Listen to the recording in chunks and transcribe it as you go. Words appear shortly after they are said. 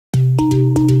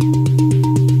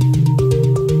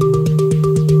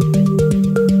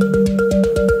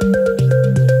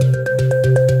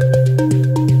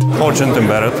Cogent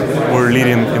Embedded. We're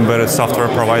leading embedded software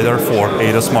provider for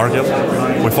ADAS market.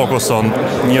 We focus on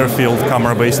near-field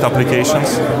camera-based applications,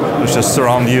 such as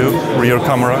surround view, rear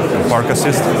camera, and park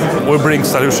assist. We bring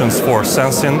solutions for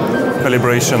sensing,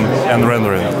 calibration, and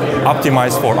rendering,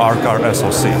 optimized for our car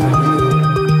SoC.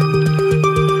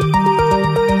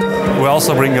 We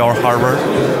also bring our hardware.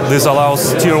 This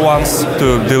allows Tier 1s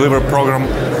to deliver program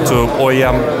to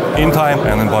OEM in time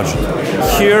and in budget.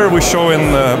 Here we show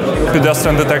in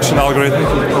pedestrian detection algorithm,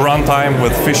 runtime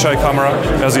with fisheye camera.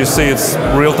 As you see, it's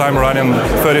real-time running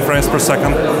 30 frames per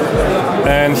second.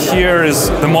 And here is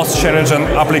the most challenging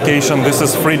application. This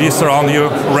is 3D surround view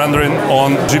rendering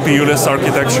on GPU-less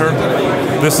architecture.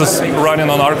 This is running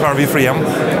on our car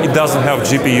V3M. It doesn't have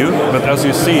GPU, but as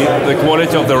you see, the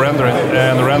quality of the rendering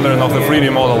and the rendering of the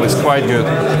 3D model is quite good.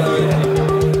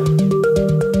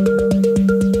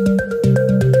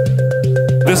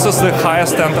 This is the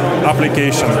highest end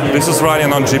application. This is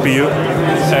running on GPU,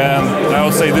 and I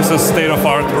would say this is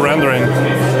state-of-art rendering.